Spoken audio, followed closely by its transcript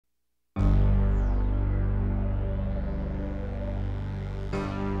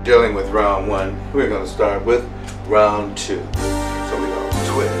dealing with round one, we're going to start with round two. So we go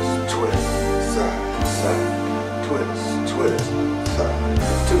twist, twist, side, side, twist, twist, side.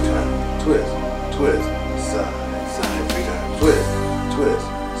 2 times, twist, twist, side, side. 3 times, twist, twist,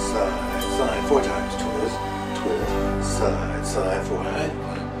 side, side. 4 times, twist, twist, side, side. 4 times,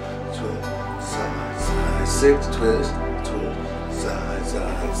 twist, side, side. 6, twist, twist, side,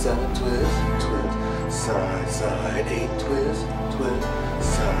 side. 7, twist, twist, side, side. 8, twist, twist,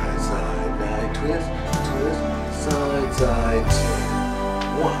 side, side. 9, twist, twist, side, side. 10.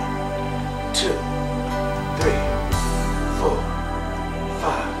 1, 2, 3, 4,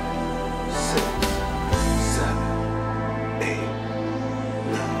 5, 6, 7, 8,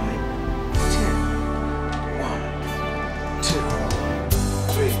 9, 10. 1, 2,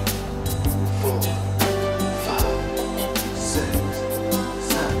 3, 4, 5, 6,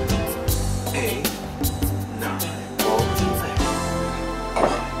 7, 8, 9. All the way.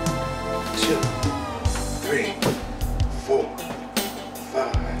 1, 2, 3, 4,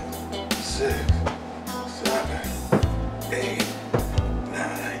 5, 6, 7, 8,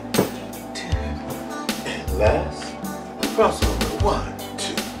 9, 10. And last, crossover. 1,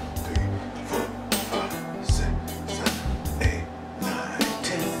 2, 3, 4, 5, 6, 7, 8, 9,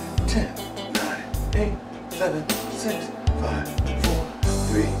 10. 10, 9, 8, 7, 6, 5, 4,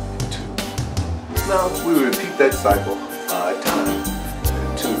 3, 2. Now we repeat that cycle 5 times.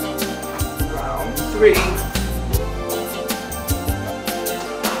 2, round 3.